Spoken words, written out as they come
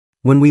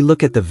When we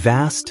look at the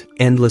vast,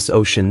 endless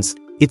oceans,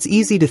 it's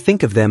easy to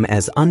think of them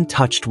as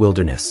untouched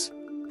wilderness.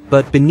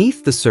 But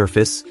beneath the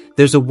surface,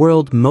 there's a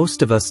world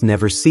most of us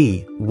never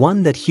see,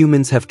 one that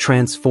humans have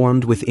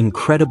transformed with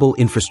incredible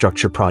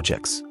infrastructure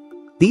projects.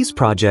 These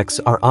projects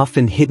are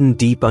often hidden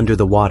deep under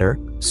the water,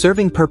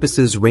 serving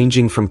purposes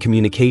ranging from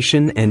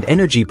communication and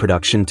energy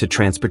production to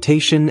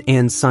transportation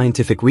and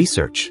scientific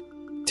research.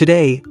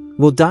 Today,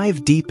 we'll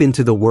dive deep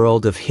into the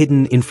world of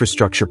hidden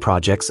infrastructure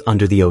projects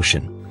under the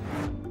ocean.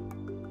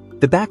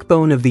 The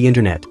backbone of the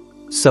internet,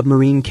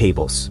 submarine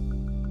cables.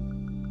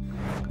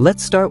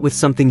 Let's start with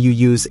something you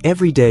use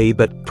every day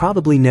but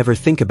probably never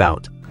think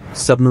about: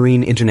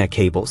 submarine internet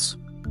cables.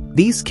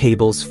 These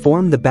cables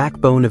form the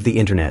backbone of the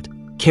internet,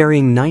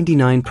 carrying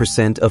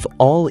 99% of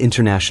all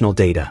international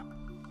data.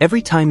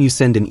 Every time you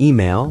send an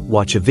email,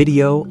 watch a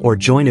video, or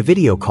join a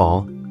video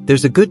call,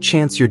 there's a good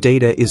chance your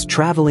data is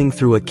traveling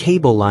through a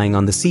cable lying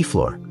on the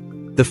seafloor.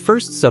 The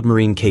first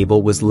submarine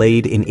cable was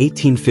laid in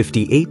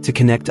 1858 to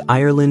connect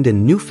Ireland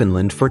and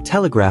Newfoundland for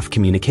telegraph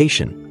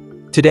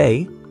communication.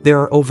 Today, there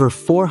are over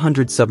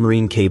 400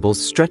 submarine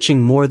cables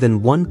stretching more than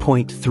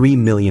 1.3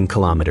 million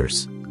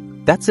kilometers.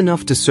 That's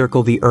enough to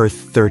circle the Earth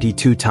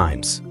 32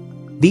 times.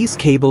 These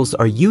cables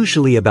are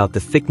usually about the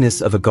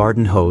thickness of a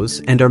garden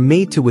hose and are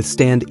made to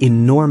withstand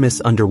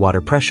enormous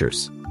underwater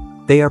pressures.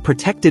 They are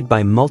protected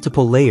by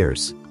multiple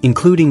layers,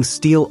 including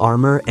steel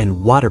armor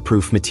and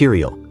waterproof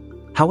material.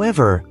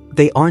 However,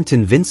 they aren't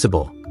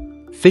invincible.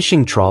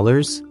 Fishing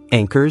trawlers,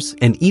 anchors,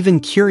 and even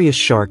curious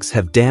sharks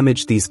have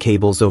damaged these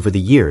cables over the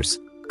years,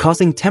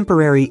 causing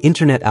temporary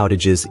internet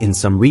outages in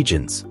some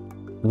regions.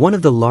 One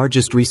of the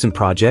largest recent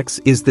projects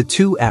is the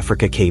To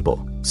Africa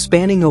cable.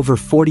 Spanning over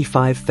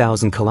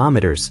 45,000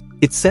 kilometers,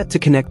 it's set to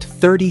connect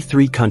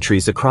 33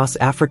 countries across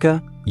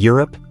Africa,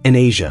 Europe, and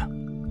Asia.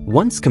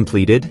 Once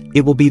completed,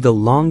 it will be the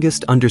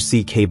longest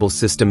undersea cable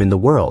system in the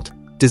world,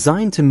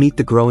 designed to meet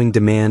the growing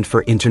demand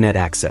for internet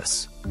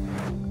access.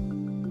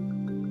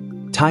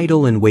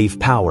 Tidal and wave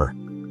power.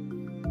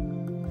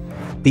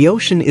 The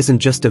ocean isn't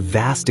just a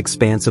vast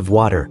expanse of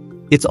water,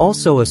 it's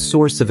also a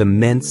source of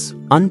immense,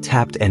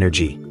 untapped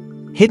energy.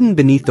 Hidden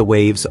beneath the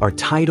waves are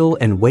tidal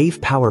and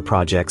wave power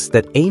projects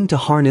that aim to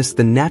harness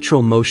the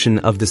natural motion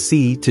of the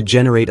sea to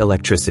generate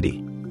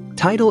electricity.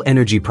 Tidal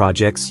energy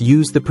projects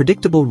use the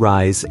predictable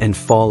rise and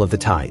fall of the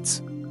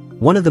tides.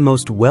 One of the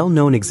most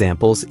well-known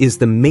examples is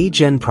the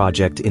Maygen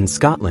project in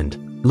Scotland,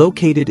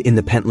 located in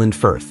the Pentland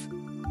Firth.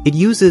 It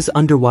uses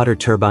underwater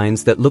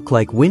turbines that look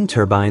like wind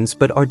turbines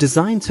but are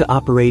designed to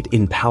operate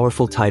in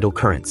powerful tidal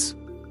currents.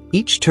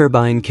 Each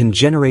turbine can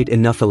generate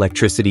enough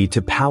electricity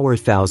to power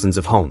thousands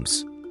of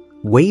homes.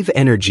 Wave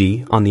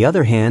energy, on the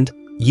other hand,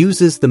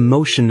 uses the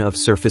motion of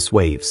surface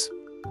waves.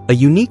 A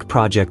unique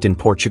project in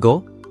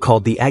Portugal,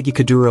 called the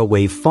Agricultura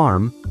Wave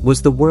Farm,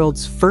 was the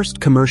world's first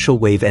commercial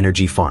wave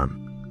energy farm.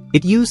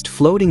 It used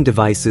floating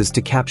devices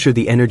to capture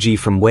the energy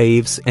from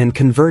waves and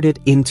convert it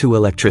into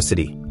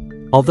electricity.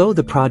 Although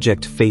the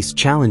project faced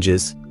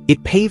challenges,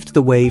 it paved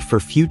the way for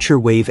future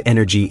wave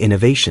energy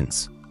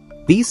innovations.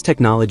 These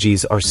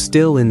technologies are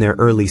still in their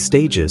early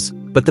stages,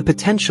 but the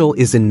potential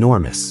is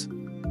enormous.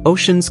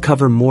 Oceans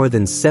cover more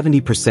than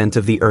 70%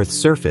 of the Earth's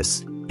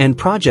surface, and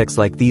projects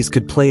like these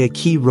could play a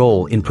key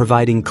role in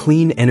providing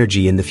clean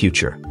energy in the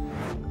future.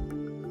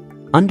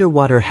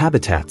 Underwater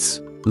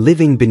habitats,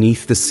 living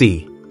beneath the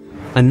sea.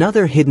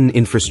 Another hidden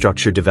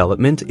infrastructure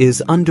development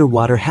is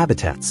underwater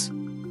habitats.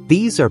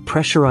 These are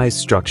pressurized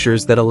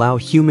structures that allow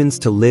humans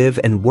to live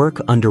and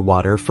work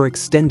underwater for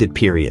extended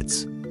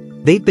periods.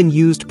 They've been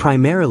used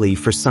primarily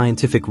for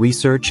scientific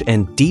research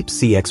and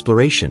deep-sea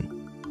exploration.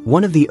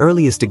 One of the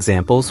earliest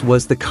examples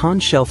was the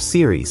Conshelf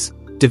series,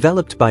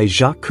 developed by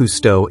Jacques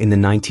Cousteau in the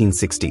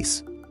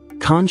 1960s.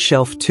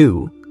 Conshelf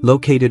 2,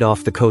 located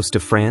off the coast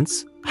of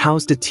France,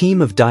 housed a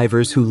team of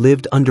divers who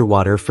lived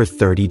underwater for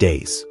 30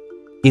 days.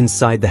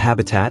 Inside the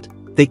habitat,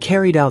 they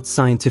carried out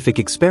scientific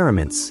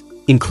experiments,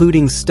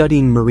 including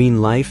studying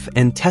marine life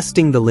and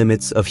testing the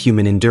limits of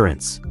human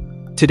endurance.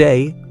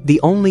 Today, the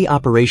only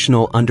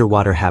operational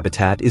underwater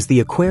habitat is the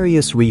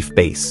Aquarius Reef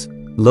Base,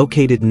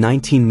 located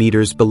 19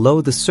 meters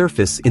below the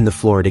surface in the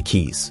Florida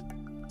Keys.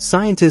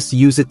 Scientists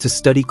use it to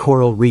study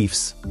coral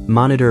reefs,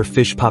 monitor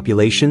fish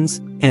populations,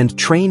 and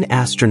train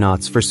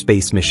astronauts for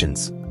space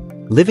missions.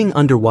 Living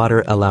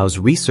underwater allows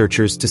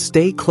researchers to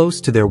stay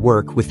close to their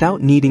work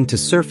without needing to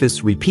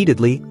surface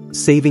repeatedly,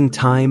 saving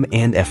time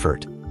and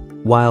effort.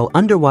 While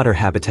underwater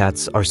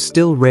habitats are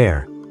still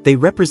rare, they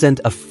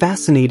represent a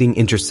fascinating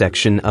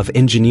intersection of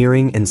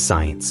engineering and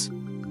science.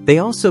 They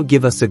also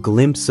give us a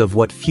glimpse of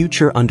what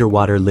future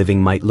underwater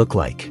living might look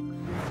like.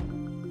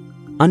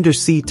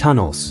 Undersea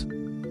tunnels.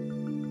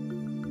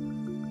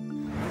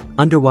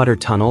 Underwater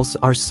tunnels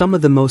are some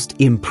of the most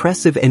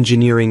impressive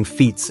engineering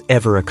feats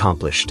ever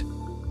accomplished.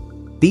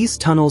 These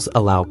tunnels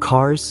allow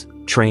cars,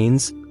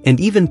 trains, and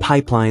even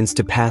pipelines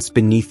to pass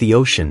beneath the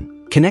ocean,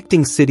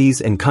 connecting cities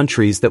and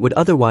countries that would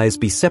otherwise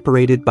be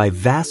separated by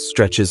vast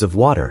stretches of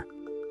water.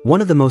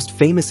 One of the most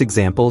famous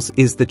examples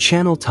is the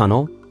Channel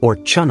Tunnel, or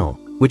Channel,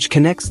 which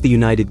connects the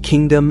United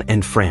Kingdom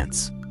and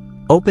France.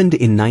 Opened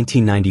in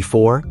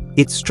 1994,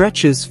 it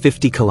stretches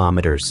 50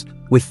 kilometers,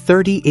 with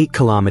 38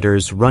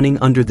 kilometers running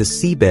under the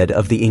seabed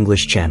of the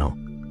English Channel.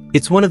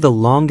 It's one of the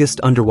longest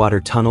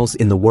underwater tunnels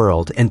in the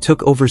world and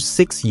took over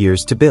 6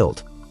 years to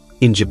build.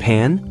 In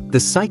Japan, the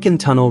Seikan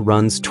Tunnel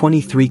runs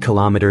 23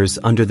 kilometers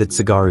under the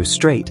Tsugaru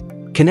Strait,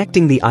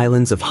 connecting the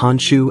islands of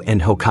Honshu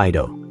and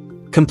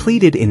Hokkaido.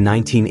 Completed in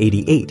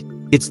 1988,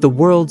 it's the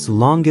world's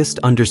longest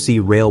undersea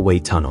railway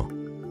tunnel.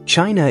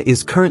 China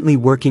is currently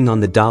working on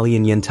the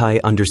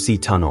Dalian-Yantai undersea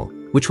tunnel,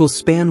 which will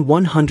span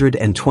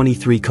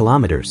 123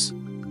 kilometers.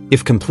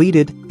 If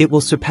completed, it will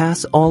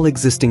surpass all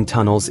existing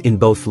tunnels in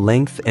both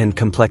length and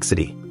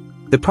complexity.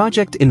 The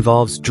project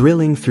involves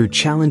drilling through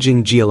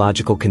challenging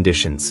geological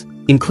conditions,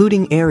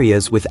 including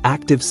areas with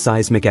active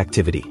seismic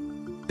activity.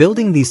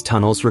 Building these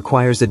tunnels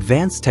requires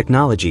advanced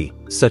technology,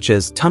 such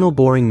as tunnel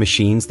boring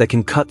machines that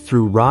can cut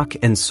through rock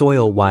and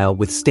soil while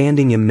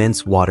withstanding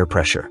immense water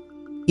pressure.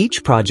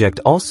 Each project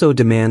also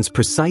demands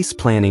precise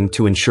planning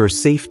to ensure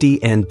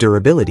safety and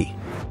durability.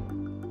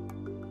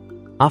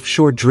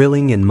 Offshore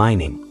drilling and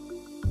mining.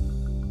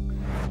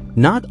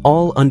 Not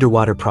all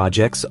underwater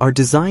projects are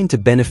designed to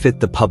benefit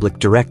the public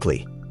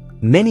directly.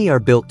 Many are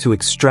built to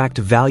extract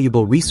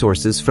valuable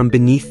resources from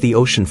beneath the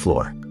ocean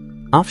floor.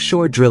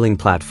 Offshore drilling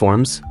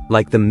platforms,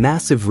 like the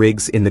massive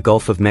rigs in the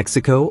Gulf of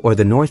Mexico or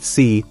the North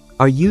Sea,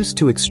 are used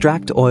to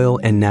extract oil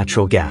and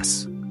natural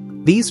gas.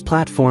 These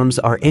platforms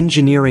are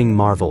engineering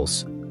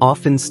marvels,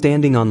 often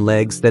standing on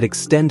legs that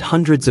extend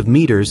hundreds of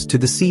meters to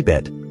the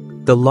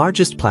seabed. The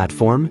largest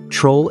platform,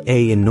 Troll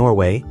A in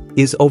Norway,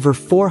 is over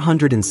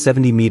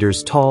 470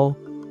 meters tall,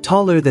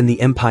 taller than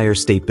the Empire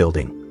State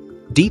Building.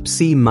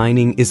 Deep-sea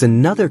mining is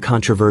another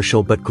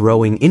controversial but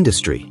growing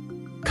industry.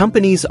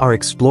 Companies are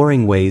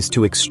exploring ways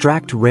to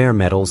extract rare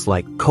metals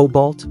like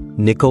cobalt,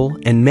 nickel,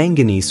 and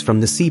manganese from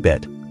the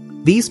seabed.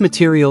 These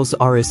materials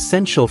are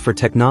essential for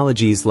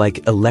technologies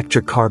like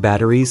electric car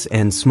batteries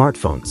and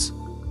smartphones.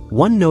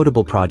 One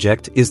notable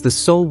project is the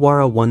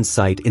Solwara 1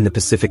 site in the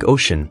Pacific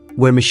Ocean,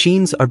 where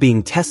machines are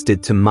being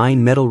tested to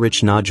mine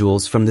metal-rich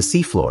nodules from the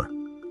seafloor.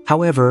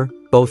 However,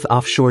 both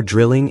offshore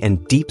drilling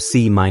and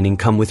deep-sea mining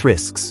come with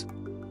risks.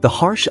 The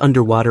harsh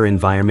underwater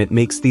environment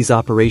makes these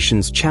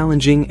operations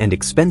challenging and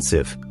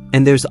expensive,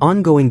 and there's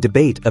ongoing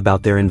debate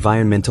about their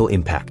environmental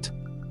impact.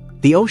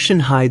 The ocean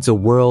hides a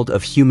world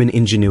of human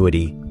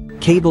ingenuity: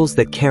 cables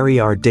that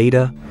carry our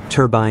data,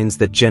 turbines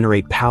that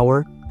generate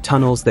power,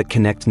 tunnels that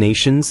connect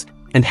nations,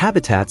 and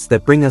habitats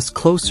that bring us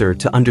closer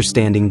to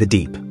understanding the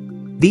deep.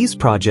 These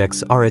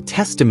projects are a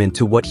testament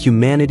to what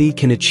humanity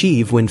can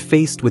achieve when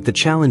faced with the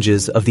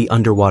challenges of the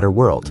underwater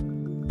world.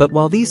 But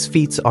while these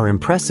feats are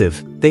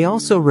impressive, they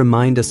also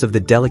remind us of the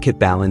delicate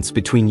balance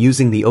between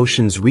using the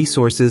ocean's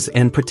resources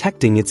and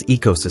protecting its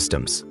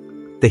ecosystems.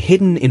 The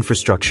hidden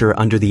infrastructure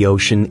under the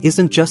ocean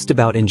isn't just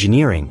about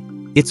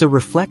engineering. It's a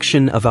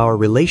reflection of our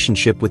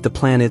relationship with the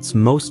planet's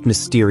most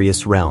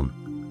mysterious realm.